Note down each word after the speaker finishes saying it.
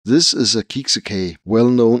This is a kiksekage, well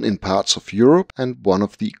known in parts of Europe and one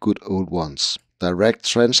of the good old ones. Direct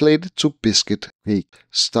translated to biscuit cake.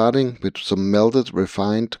 Starting with some melted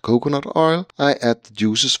refined coconut oil, I add the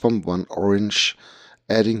juices from one orange,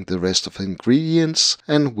 adding the rest of the ingredients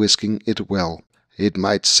and whisking it well. It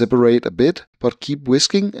might separate a bit, but keep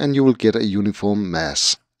whisking and you will get a uniform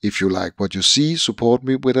mass. If you like what you see, support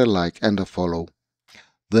me with a like and a follow.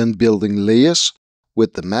 Then building layers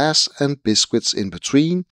with the mass and biscuits in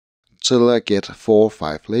between till I get 4 or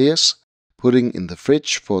 5 layers, putting in the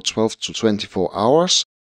fridge for 12 to 24 hours,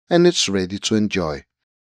 and it's ready to enjoy.